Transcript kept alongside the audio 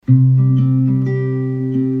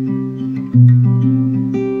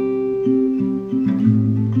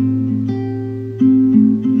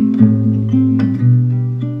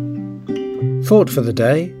thought for the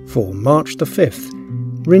day for March the 5th,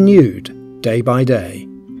 renewed day by day.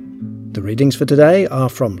 The readings for today are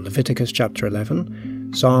from Leviticus chapter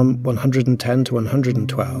 11, Psalm 110 to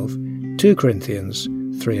 112, 2 Corinthians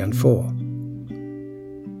 3 and 4.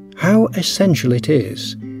 How essential it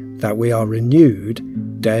is that we are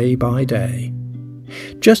renewed day by day.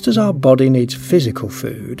 Just as our body needs physical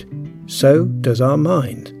food, so does our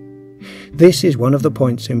mind. This is one of the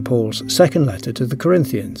points in Paul's second letter to the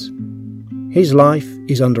Corinthians. His life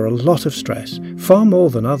is under a lot of stress, far more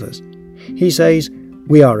than others. He says,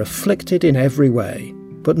 "We are afflicted in every way,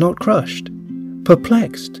 but not crushed,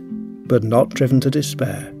 perplexed, but not driven to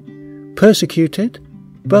despair, persecuted,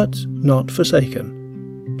 but not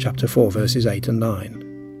forsaken." Chapter 4, verses 8 and 9.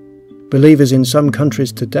 Believers in some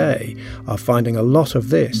countries today are finding a lot of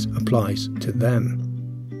this applies to them.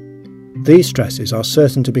 These stresses are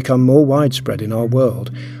certain to become more widespread in our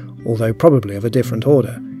world, although probably of a different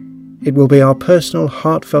order. It will be our personal,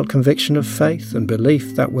 heartfelt conviction of faith and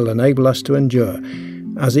belief that will enable us to endure,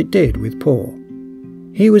 as it did with Paul.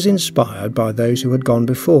 He was inspired by those who had gone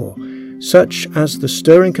before, such as the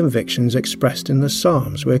stirring convictions expressed in the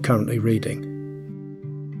Psalms we're currently reading.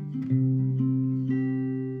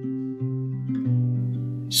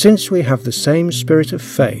 "Since we have the same spirit of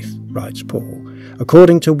faith," writes Paul,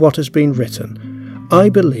 "according to what has been written, I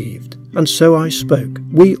believed, and so I spoke.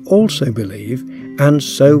 We also believe, and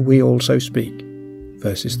so we also speak."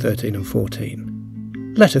 Verses 13 and 14.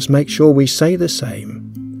 Let us make sure we say the same.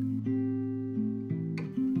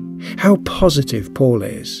 How positive Paul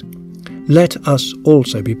is. Let us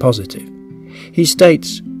also be positive. He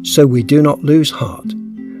states, "So we do not lose heart.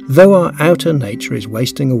 Though our outer nature is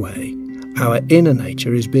wasting away, our inner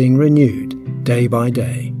nature is being renewed day by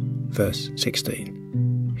day." Verse 16.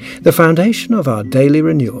 The foundation of our daily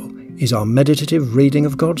renewal is our meditative reading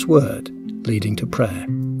of God's Word, leading to prayer.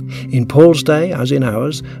 In Paul's day, as in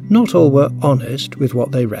ours, not all were honest with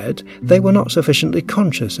what they read. They were not sufficiently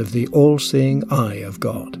conscious of the all-seeing eye of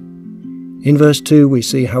God. In verse 2 we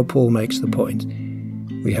see how Paul makes the point.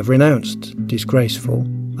 We have renounced disgraceful,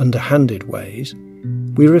 underhanded ways.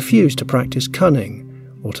 We refuse to practice cunning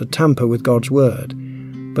or to tamper with God's Word,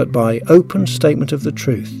 but by open statement of the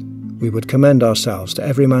truth, we would commend ourselves to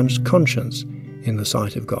every man's conscience in the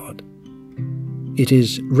sight of God. It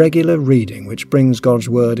is regular reading which brings God's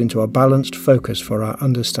Word into a balanced focus for our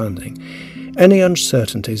understanding. Any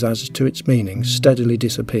uncertainties as to its meaning steadily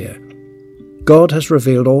disappear. God has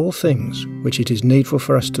revealed all things which it is needful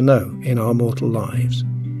for us to know in our mortal lives.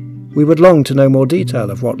 We would long to know more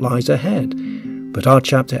detail of what lies ahead, but our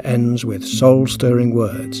chapter ends with soul-stirring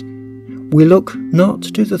words. We look not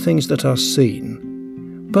to the things that are seen,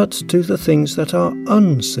 but to the things that are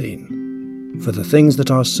unseen. For the things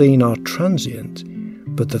that are seen are transient,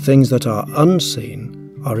 but the things that are unseen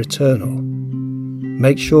are eternal.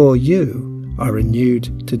 Make sure you are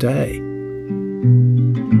renewed today.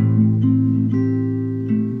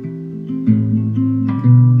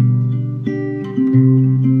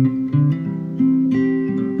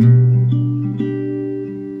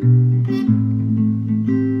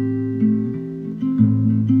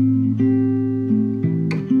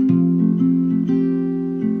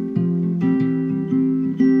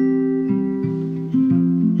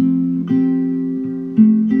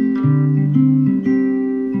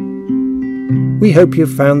 We hope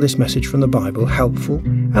you've found this message from the Bible helpful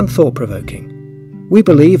and thought-provoking. We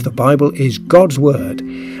believe the Bible is God's Word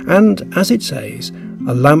and, as it says,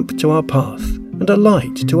 a lamp to our path and a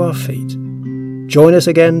light to our feet. Join us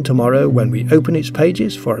again tomorrow when we open its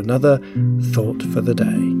pages for another Thought for the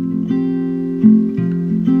Day.